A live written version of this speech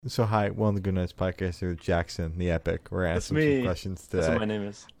So hi, One of the Good Nights podcast here with Jackson, the Epic. We're That's asking some me. questions That's today. what my name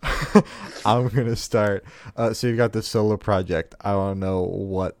is. I'm gonna start. So you've got this solo project. I want to know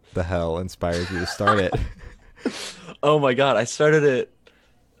what the hell inspired you to start it. Oh my God, I started it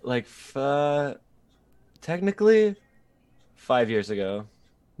like technically 5 years ago.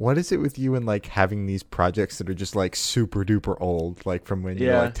 What is it with you and like having these projects that are just like super duper old, like from when you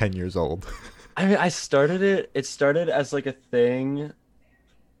were Yeah. like 10 years old? I mean, I started it. It started as like a thing.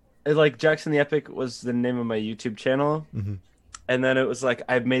 Like Jackson the Epic was the name of my YouTube channel. hmm And then it was like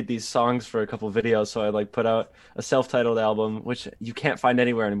I've made these songs for a couple videos, so I like put out a self-titled album, which you can't find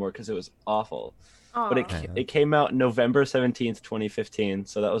anywhere anymore because it was awful. But Oh, it came out November 17th, 2015,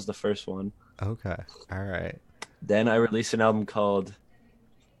 so that was the first one. Okay. All right. Then I released an album called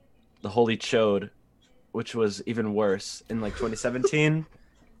The Holy Chode, which was even worse in like 2017.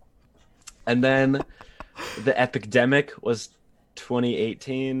 And then The Epidemic was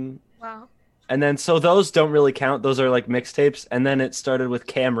 2018. wow. And then so those don't really count. Those are like mixtapes. And then it started with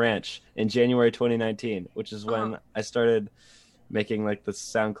Cam Ranch in January 2019, which is when I started making like the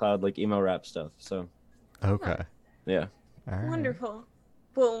SoundCloud like emo rap stuff. So Okay. yeah. All right. Wonderful.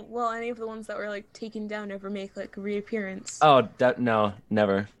 Will any of the ones that were like taken down ever make like a reappearance? Oh, no,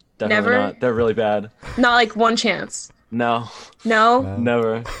 never. Definitely Never? not. They're really bad. Not like one chance. No, No? No.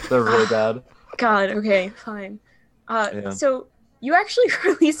 never. They're really bad. God, okay, fine. Yeah. So you actually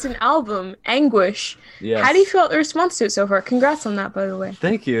released an album, Anguish. Yes. How do you feel about the response to it so far? Congrats on that, by the way.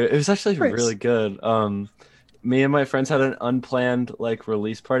 Thank you. It was actually Thanks. really good. Me and my friends had an unplanned like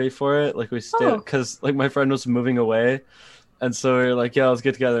release party for it. Like we stayed Oh. because like my friend was moving away, and so we were like, "Yeah, let's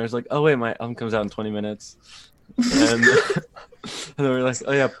get together." And it's like, "Oh wait, my album comes out in 20 minutes," and and then we were like,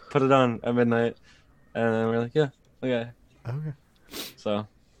 "Oh yeah, put it on at midnight," and then we are like, "Yeah, okay." Okay. So,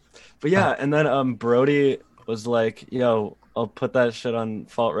 but yeah, and then Brody was like, "Yo, I'll put that shit on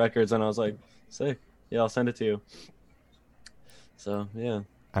Fault Records," and I was like, "Sick, yeah, I'll send it to you." So yeah.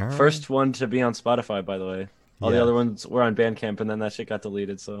 All right. First one to be on Spotify, by the way. All the Yeah. other ones were on Bandcamp, and then that shit got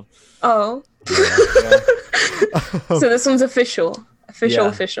deleted. So Oh. yeah, So this one's official. Yeah.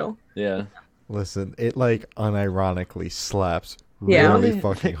 Official. yeah. Listen, it like unironically slaps Yeah. really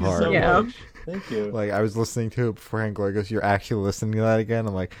fucking Thank you hard. so Yeah. much. Thank you. Like I was listening to it beforehand. Gloria goes, "You're actually listening to that again?"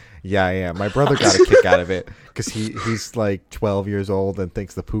 I'm like, "Yeah, I am." My brother got a kick out of it because he's like 12 years old and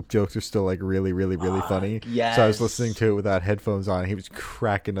thinks the poop jokes are still like really, really, really funny. yes. So I was listening to it without headphones on. He was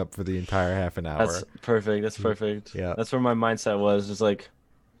cracking up for the entire half an hour. That's perfect. That's perfect. Yeah. That's where my mindset was. Just like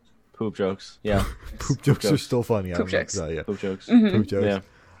poop jokes. Yeah. Poop jokes are jokes. still funny. I Poop don't know what jokes. to tell you. Poop jokes. Mhm. Poop jokes. Yeah.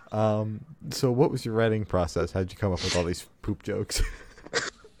 So what was your writing process? How'd you come up with all these poop jokes?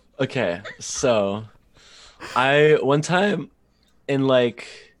 Okay. So, I one time in like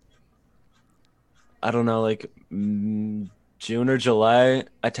I don't know, like June or July,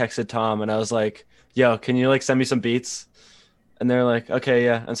 I texted Tom and I was like, "Yo, can you like send me some beats?" And they're like, "Okay,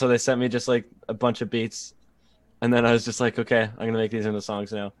 yeah." And so they sent me just like a bunch of beats, and then I was just like, "Okay, I'm gonna make these into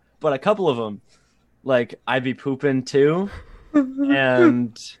songs now." But a couple of them, like "I Be Poopin' Too"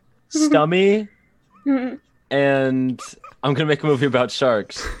 and "Stummy" and "I'm gonna make a movie about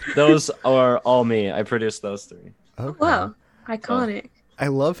sharks." Those are all me. I produced those three. Okay. Wow. Iconic. I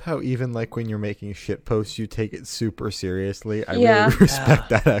love how even like when you're making shit posts, you take it super seriously. I Yeah. really respect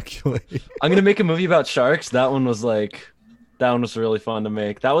that actually. I'm gonna make a movie about sharks. That one was really fun to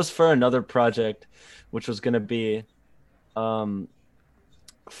make. That was for another project, which was gonna be, for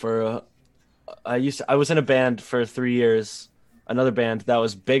I was in a band for 3 years, another band that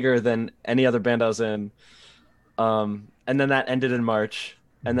was bigger than any other band I was in, and then that ended in March.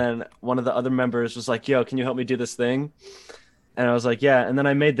 And then one of the other members was like, "Yo, can you help me do this thing?" And I was like, "Yeah." And then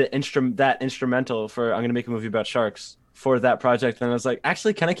I made that instrumental for I'm gonna make a movie about sharks for that project. And I was like,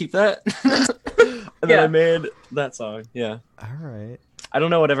 "Actually, can I keep that?" And then Yeah. I made that song. Yeah. All right. I don't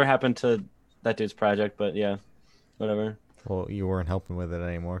know whatever happened to that dude's project, but yeah, whatever. Well, you weren't helping with it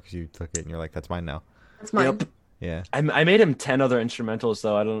anymore because you took it and you're like, "That's mine now." That's mine. Yep. Yeah. I made him 10 other instrumentals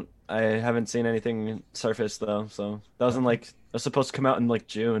though. I haven't seen anything surface though. So that wasn't like it was supposed to come out in like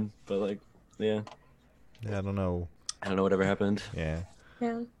June, but like yeah, Yeah. I don't know. I don't know whatever happened. Yeah.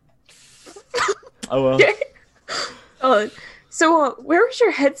 Yeah. Oh well. Oh, so where was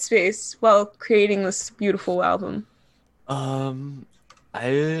your headspace while creating this beautiful album?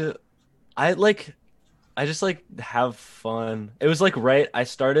 I I just like have fun. It was like I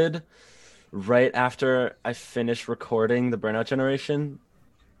started right after I finished recording the Burnout Generation.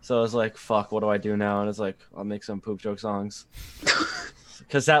 So I was like, fuck, what do I do now? And it's like, I'll make some poop joke songs.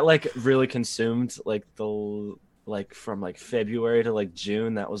 Cause that like really consumed like from like February to like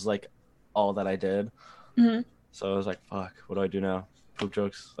June, that was like all that I did. Mhm. So I was like, fuck, what do I do now? poop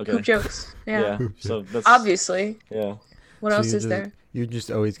jokes. Okay. Poop jokes. Yeah. Poop So that's Obviously. Yeah, What So else you is just- there? You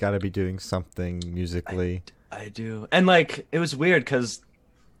just always got to be doing something musically. I do. And like it was weird because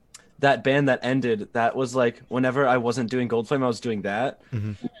that band that ended, that was like whenever I wasn't doing Goldflame, I was doing that.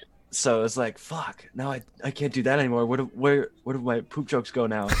 Mhm. So it's like fuck. Now I can't do that anymore. Where do my poop jokes go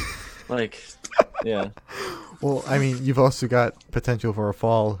now? Like, yeah. Well, I mean, you've also got Potential for a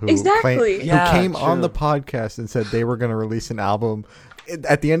Fall, who Exactly. who Yeah, came on true. the podcast and said they were going to release an album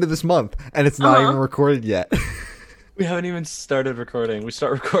at the end of this month, and it's not Uh-huh. even recorded yet. We haven't even started recording. We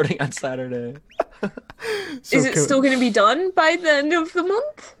start recording on Saturday. So Is it still going to be done by the end of the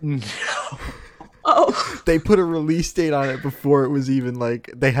month? No. Oh. They put a release date on it before it was even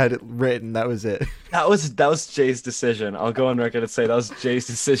like they had it written. That was it. That was Jay's decision. I'll go on record and say that was Jay's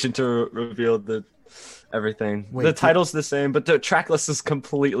decision to reveal everything. Wait, the did- title's the same, but the track list is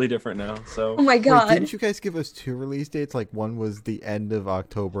completely different now. So Oh my Wait, god. didn't you guys give us 2 release dates? Like one was the end of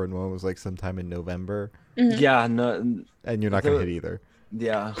October and one was like sometime in November. yeah, no, And you're not going to The- hit either.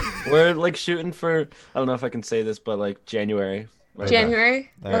 yeah, we're like shooting for. I don't know if I can say this, but like January. Right? Okay.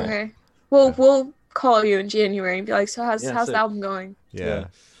 January? All right. Okay. We'll call you in January and be like, so how's Yeah, the sick. album going? Yeah.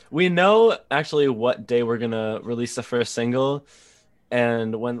 We know actually what day we're gonna release the first single,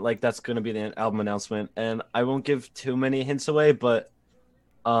 and when like that's gonna be the album announcement. And I won't give too many hints away, but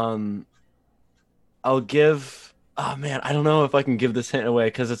I'll give. Oh man, I don't know if I can give this hint away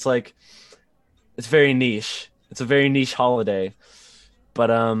because it's like it's very niche. It's a very niche holiday,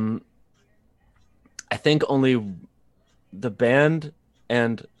 but I think only the band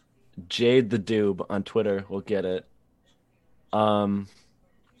and Jade the Doob on Twitter will get it. I'm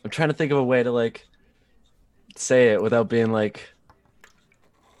trying to think of a way to like say it without being like,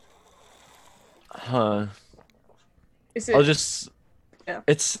 huh. Is it I'll just. Yeah.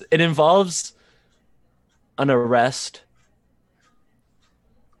 It involves an arrest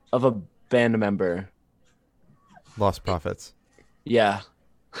of a band member. Lost Prophets. Yeah.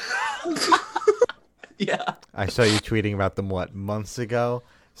 Yeah. I saw you tweeting about them months ago.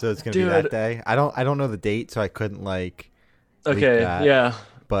 So it's going to be that Dude. day. I don't know the date, so I couldn't like leak Okay. that, Yeah.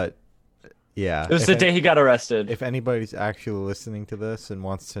 but yeah. It was if the an- day he got arrested. If anybody's actually listening to this and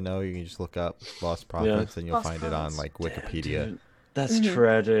wants to know, you can just look up Lost Prophets and you'll Lost find it on Prophets. like Damn, Wikipedia. dude. That's Mhm.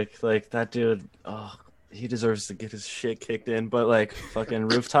 tragic. Like that dude. Oh, he deserves to get his shit kicked in. But like fucking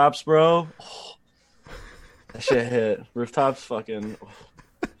Rooftops, bro. Oh, that shit hit. Rooftops, fucking.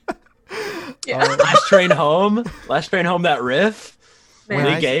 Yeah. Last Train Home. Last Train Home. That riff. Man.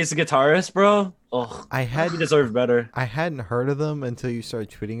 Willie Gay's the guitarist, bro. Oh, I had he deserved better. I hadn't heard of them until you started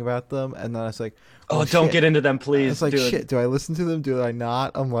tweeting about them, and then I was like, Oh, don't shit. get into them, I please, was like, dude. shit. Do I listen to them? Do I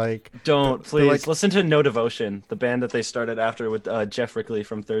not? I'm like, Don't They're please like- listen to No Devotion, the band that they started after with Jeff Rickley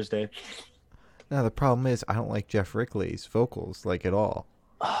from Thursday. no. The problem is I don't like Jeff Rickley's vocals like at all.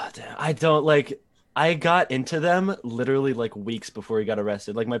 Oh, damn. I don't like. I got into them literally like weeks before he got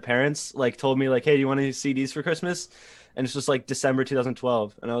arrested. Like my parents like told me like, "Hey, do you want any CDs for Christmas?" And it's just like December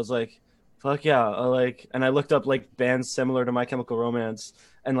 2012, and I was like, "Fuck yeah!" And I looked up like bands similar to My Chemical Romance,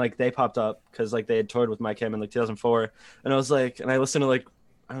 and like they popped up because like they had toured with My Chem in like 2004, and I was like, and I listened to like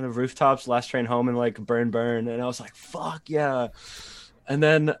I don't know Rooftops, Last Train Home, and like Burn Burn, and I was like, "Fuck yeah!" And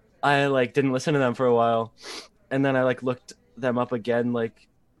then I like didn't listen to them for a while, and then I like looked them up again like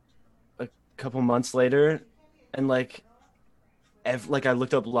couple months later, and like I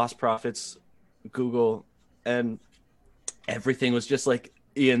looked up Lost Prophets Google, and everything was just like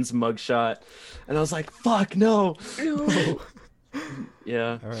Ian's mugshot, and I was like, fuck no. No.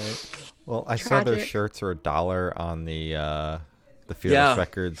 Yeah. All right. Well, I saw their Tragic. shirts are $1 on the Fearless Yeah.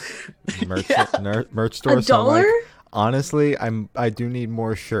 Records merch Yeah. merch store. A So I'm like, dollar? honestly, I do need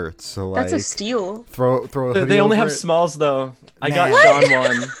more shirts. So like, That's a steal. throw a hoodie They only over have it. smalls though. I got Nah. Sean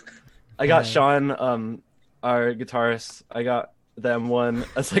one. I got Yeah. Sean, our guitarist. I got them one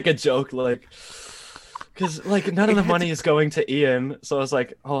as like a joke, like, because like none of the money is going to Ian, so I was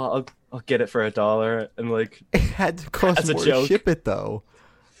like, oh, I'll get it for $1, and like, It had to cost As a more joke. to ship it though.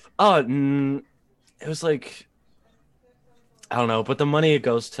 oh, it was like, I don't know, but the money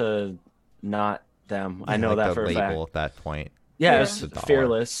goes to not them. I Yeah, know like that the for a label fact. at that point. Yeah, Yeah. it's It's $1.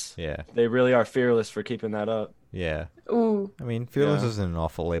 fearless. Yeah, They really are fearless for keeping that up. yeah. Ooh. I mean, Fearless Yeah. isn't an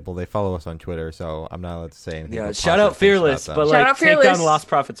awful label. They follow us on Twitter, so I'm not allowed to say anything. Yeah, but shout positive out things Fearless, about but them. Shout like out take Fearless. down Lost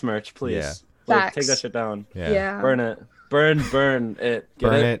Prophets merch, please. Yeah. Like, take Facts. that shit down. Yeah. Burn it. Burn it. Get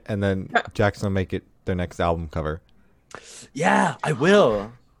burn it, and then Jackson will make it their next album cover. Yeah, I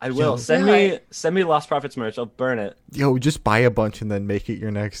will. I will. Yo. Send me Lost Prophets merch. I'll burn it. Yo, just buy a bunch and then make it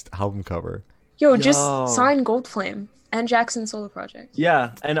your next album cover. Yo, just Yo. sign Goldflame and Jackson solo project.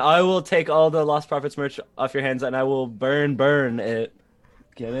 Yeah, and I will take all the Lost Prophets merch off your hands, and I will burn it.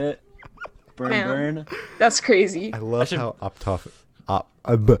 Get it? Burn, Man. burn. That's crazy. I love should- how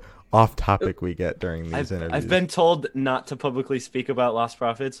off topic we get during these interviews. I've been told not to publicly speak about Lost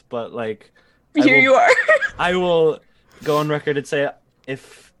Prophets, but like, I Here will- you are. I will go on record and say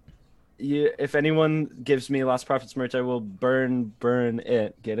if anyone gives me Lost Prophets merch, I will burn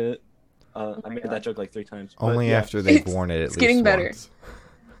it. Get it? I made that joke like 3 times. but Only yeah. after they've It's- worn it at it's least getting better. once.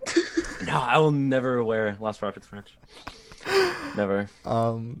 No, I will never wear Lost Prophets merch. Never.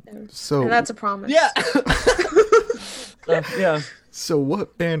 So And that's a promise. Yeah. Yeah. So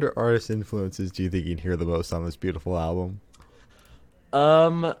what band or artist influences do you think you'd hear the most on this beautiful album?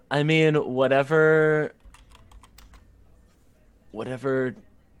 I mean, whatever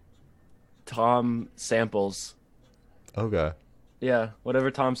Tom samples. Okay. Yeah,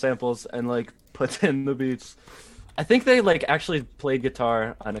 whatever Tom samples and like puts in the beats. I think they like actually played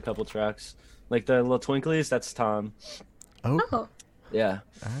guitar on a couple tracks. Like the little Twinklies, that's Tom. Oh. Oh, Yeah.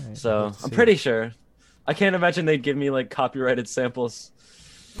 Alright, So let's I'm see. pretty sure. I can't imagine they'd give me like copyrighted samples.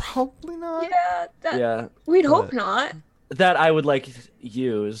 Probably not. yeah. Yeah. We'd hope But- not. That I would like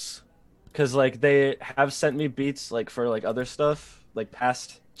use. Cause like they have sent me beats like for like other stuff, like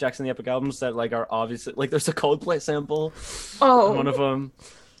past Jackson the Epic albums that like are obviously like there's a Coldplay sample Oh, on one of them.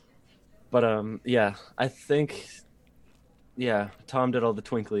 But yeah, I think Tom did all the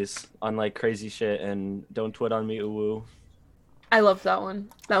Twinklies on like crazy shit and Don't Twit on Me Ooh Woo. I loved that one.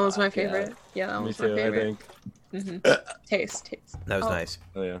 That was my Yeah. favorite. Yeah, that Me was too, my I favorite. think. Taste. That was Oh. nice.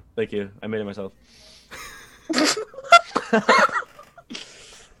 Oh yeah, thank you. I made it myself.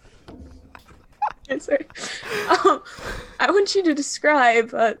 Sorry. I want you to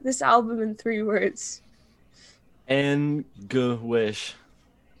describe this album in 3 words. Wish.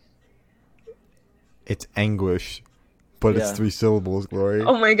 It's anguish, but it's Yeah. 3 syllables, Glory.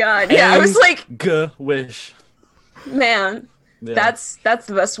 Oh my god. Yeah, I was like, Wish. man, Yeah. that's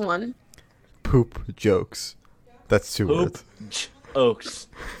the best one. Poop jokes. That's 2 Poop words. Oaks.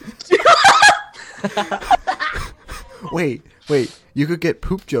 Wait. You could get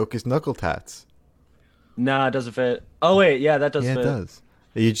poop joke as knuckle tats. Nah, it doesn't fit. Oh wait, yeah, that does Yeah, fit. it does.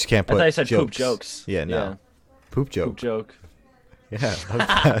 You just can't I put thought you said jokes. poop jokes. Yeah, no. Yeah. Poop joke. Poop joke. Yeah, love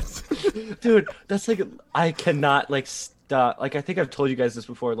that. Dude, that's like I cannot like stop. Like I think I've told you guys this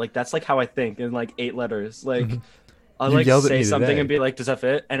before. Like that's like how I think in like 8 letters. Like I'll You like yelled at say me something today. and be like, "Does that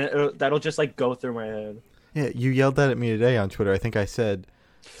fit?" And that'll just like go through my head. Yeah, you yelled that at me today on Twitter. I think I said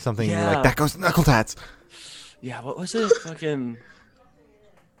something Yeah. like, that goes to knuckle tats. Yeah, what was it? Fucking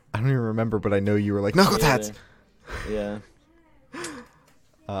I don't even remember, but I know you were like, knuckle tats. Yeah.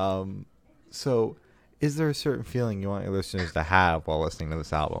 So, is there a certain feeling you want your listeners to have while listening to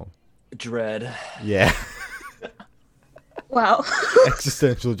this album? Dread. Yeah. Wow.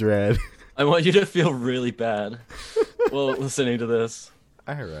 Existential dread. I want you to feel really bad while listening to this.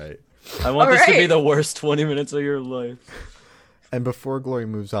 All right. I want this to be Alright. the worst 20 minutes of your life. And before Glory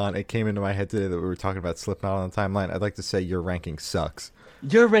moves on, it came into my head today that we were talking about Slipknot on the timeline. I'd like to say your ranking sucks.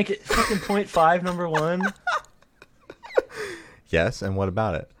 You're ranking fucking 0.5 number 1. Yes, and what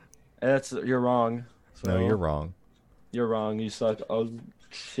about it? You're wrong. No, So, you're wrong. You're wrong. You suck. I'll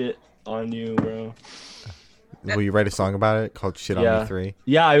shit on you, bro. Will you write a song about it called Shit on Yeah. Me 3?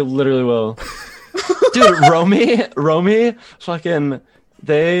 Yeah, I literally will. Dude, Romy, fucking,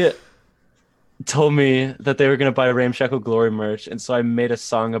 they told me that they were gonna buy Ramshackle Glory merch, and so I made a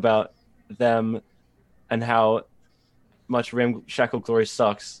song about them and how much Ramshackle Glory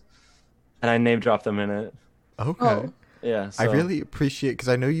sucks, and I name dropped them in it. Okay. Oh. Yeah, I so- really appreciate, because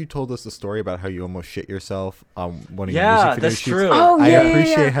I know you told us the story about how you almost shit yourself on one of your Yeah, music video that's shoots. true. Oh, I yeah, yeah,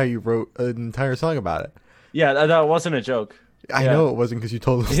 appreciate yeah. how you wrote an entire song about it. Yeah, that wasn't a joke. I Yeah. know it wasn't because you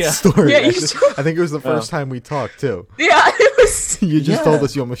told us Yeah. the story. Yeah, you I think it was the first Oh. time we talked, too. Yeah, it was. You just Yeah. told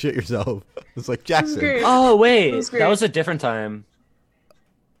us you almost shit yourself. It's like, Jackson. great. Oh wait, That was that great. was a different time.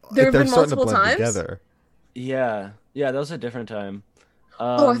 There have They're been starting to multiple blend times? together. Yeah, that was a different time.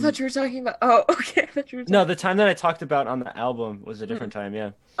 Oh, I thought you were talking about. Oh, okay. I thought you were talking. No, the time that I talked about on the album was a different time.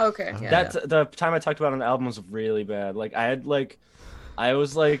 Yeah. Okay. Yeah. That's the time I talked about on the album was really bad. Like I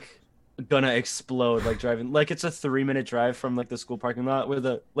was like gonna explode like driving. Like it's a 3-minute drive from like the school parking lot where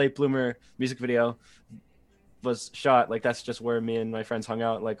the Late Bloomer music video was shot. Like that's just where me and my friends hung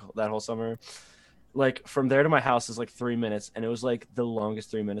out like that whole summer. Like from there to my house is like 3 minutes, and it was like the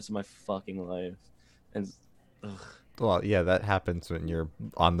longest 3 minutes of my fucking life. And ugh. Well, yeah, that happens when you're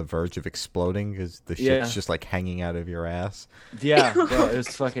on the verge of exploding because the shit's Yeah. just like hanging out of your ass. Yeah, bro, it was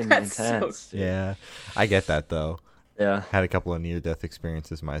fucking That's so intense. dude. Yeah, I get that though. Yeah. Had a couple of near-death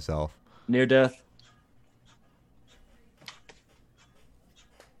experiences myself. Near death.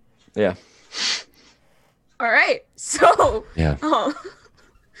 Yeah. All right. So, Yeah.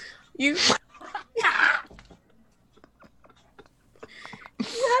 You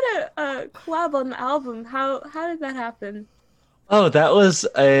had a collab on the album. How did that happen? Oh, that was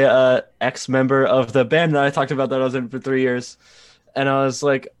a ex-member of the band that I talked about that I was in for 3 years. And I was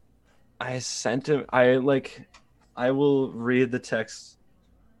like, I sent him, I will read the text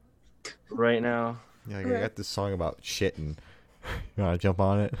right now. Yeah, I got this song about shitting. You wanna jump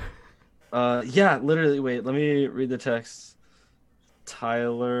on it? Yeah, literally, wait, let me read the text.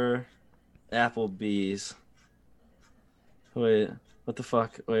 Tyler Applebee's. Wait, what the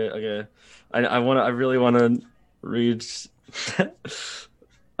fuck? Wait, okay. I really wanna read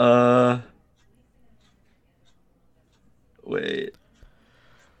wait.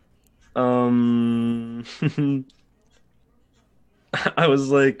 I was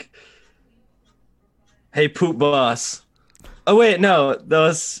like, "Hey, poop boss." Oh wait, no, that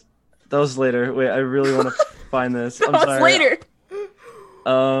was later. Wait, I really want to find this. I'm That was sorry. later.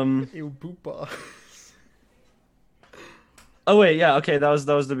 You boopa. Oh wait, yeah, okay, that was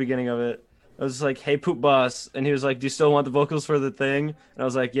the beginning of it. I was like, "Hey, poop boss," and he was like, "Do you still want the vocals for the thing?" And I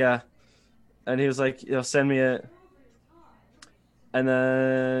was like, "Yeah," and he was like, "Send me it." And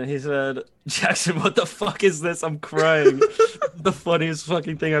then he said, "Jackson, what the fuck is this? I'm crying." The funniest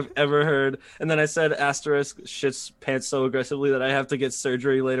fucking thing I've ever heard. And then I said, asterisk, shits pants so aggressively that I have to get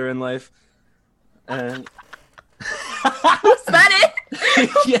surgery later in life. And Was that it?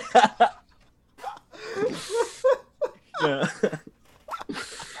 yeah. Yeah.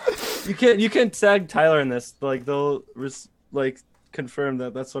 You can tag Tyler in this. Like they'll confirm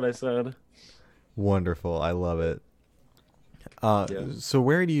that that's what I said. Wonderful. I love it. Yeah. So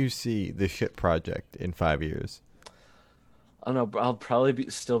where do you see the shit project in 5 years? I don't know. I'll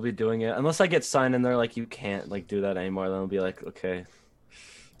probably still be doing it unless I get signed and they're like, you can't do that anymore. Then I'll be like, okay.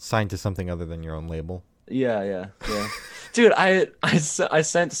 Signed to something other than your own label? Yeah. Dude, I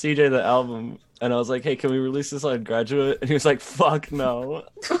sent CJ the album and I was like, hey, can we release this on Graduate? And he was like, fuck no.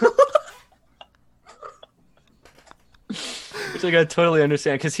 Which I totally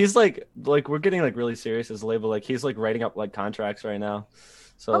understand because he's like we're getting like really serious as a label. Like he's like writing up like contracts right now.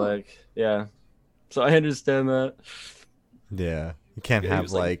 So yeah. So I understand that. Yeah. You can't Yeah, he have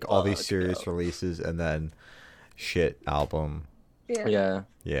was like, all these "Fuck serious no." releases and then shit album. Yeah.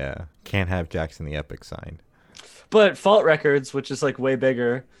 Yeah. Can't have Jackson the Epic signed. But Fault Records, which is like way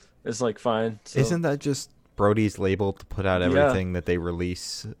bigger, is like fine. So. Isn't that just Brody's label to put out everything that they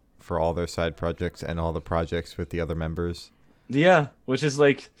release for all their side projects and all the projects with the other members? Yeah, which is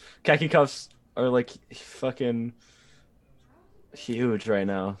like Khaki Cuffs are like fucking huge right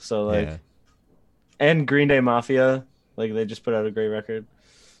now. So like, Yeah. and Green Day Mafia, like they just put out a great record.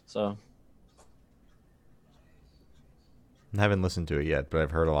 So I haven't listened to it yet, but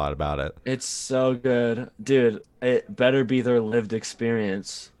I've heard a lot about it. it's so good, dude. It better be their lived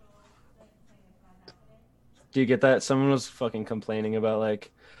experience. Do you get that? Someone was fucking complaining about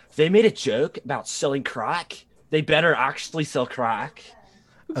like they made a joke about selling crack. They better actually sell crack.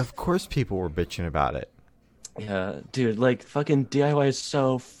 Of course people were bitching about it. Yeah, dude, like fucking DIY is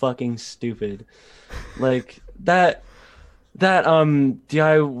so fucking stupid. Like that DIY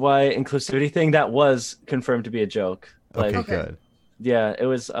inclusivity thing that was confirmed to be a joke. Like Okay, good. yeah, it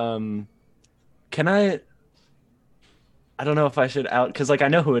was can I don't know if I should out cuz like I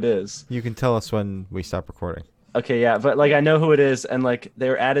know who it is. You can tell us when we stop recording. Okay, yeah, but like I know who it is and like they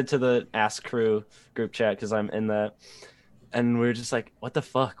were added to the Ask Crew group chat cuz I'm in that. And we were just like, what the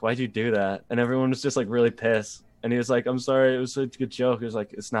fuck? Why'd you do that? And everyone was just like really pissed. And he was like, I'm sorry, it was a good joke. He was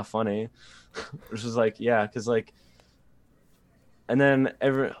like, it's not funny. Which was like, yeah, because like, and then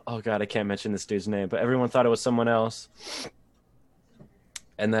oh God, I can't mention this dude's name, but everyone thought it was someone else.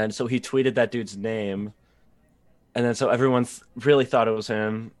 And then so he tweeted that dude's name. And then so everyone really thought it was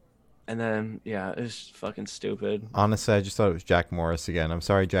him. And then, yeah, it was fucking stupid. Honestly, I just thought it was Jack Morris again. I'm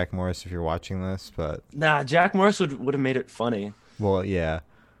sorry, Jack Morris, if you're watching this, but... Nah, Jack Morris would have made it funny. Well, yeah.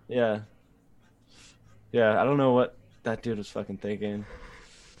 Yeah. Yeah, I don't know what that dude was fucking thinking.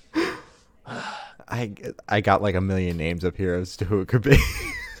 I got like a million names up here as to who it could be.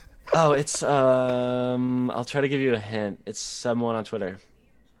 Oh, it's I'll try to give you a hint. It's someone on Twitter.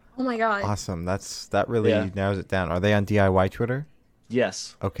 Oh my god. Awesome. That really Yeah. narrows it down. Are they on DIY Twitter?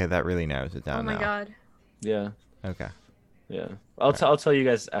 Yes. Okay, that really narrows it down Oh my now. god. Yeah. Okay. Yeah. I'll tell you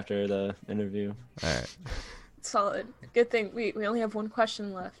guys after the interview. All right. Solid. Good thing we only have one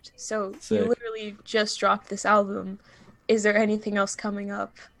question left. So Sick. you literally just dropped this album. Is there anything else coming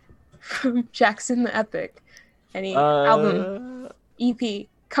up from Jackson the Epic? Any album, EP,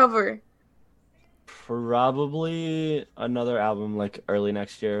 cover? Probably another album like early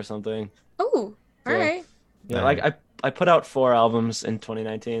next year or something. Oh, Yeah. alright. Yeah, Alright. like I put out 4 albums in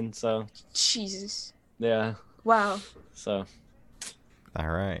 2019, so Jesus. yeah. Wow. So All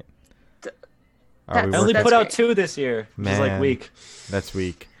right. Th- Are we I only That's put out great. 2 this year, which is like Man. weak. That's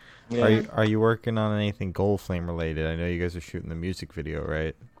weak. Yeah. Are you working on anything Gold Flame related? I know you guys are shooting the music video,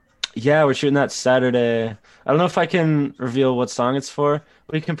 right? Yeah, we're shooting that Saturday. I don't know if I can reveal what song it's for,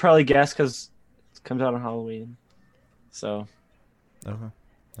 but you can probably guess because it comes out on Halloween. So, Okay.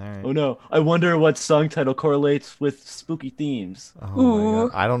 All right. oh no, I wonder what song title correlates with spooky themes. Oh my Ooh.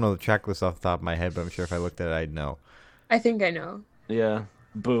 God. I don't know the track list off the top of my head, but I'm sure if I looked at it, I'd know. I think I know. Yeah,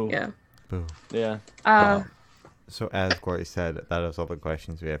 boo. Yeah. Boo. Yeah. So as Glory said, that is all the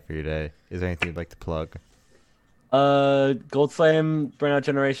questions we have for you today. Is there anything you'd like to plug? Gold Flame, Burnout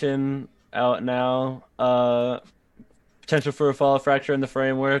Generation out now. Potential for a Fall Fracture in the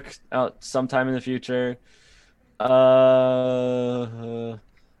Framework out sometime in the future.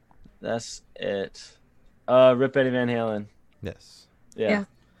 That's it. Rip Eddie Van Halen. Yes. Yeah.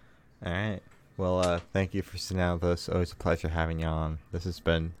 All right. Well, thank you for sitting down with us. Always a pleasure having you on. This has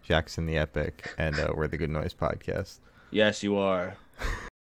been Jackson the Epic, and we're the Good Noise Podcast. Yes, you are.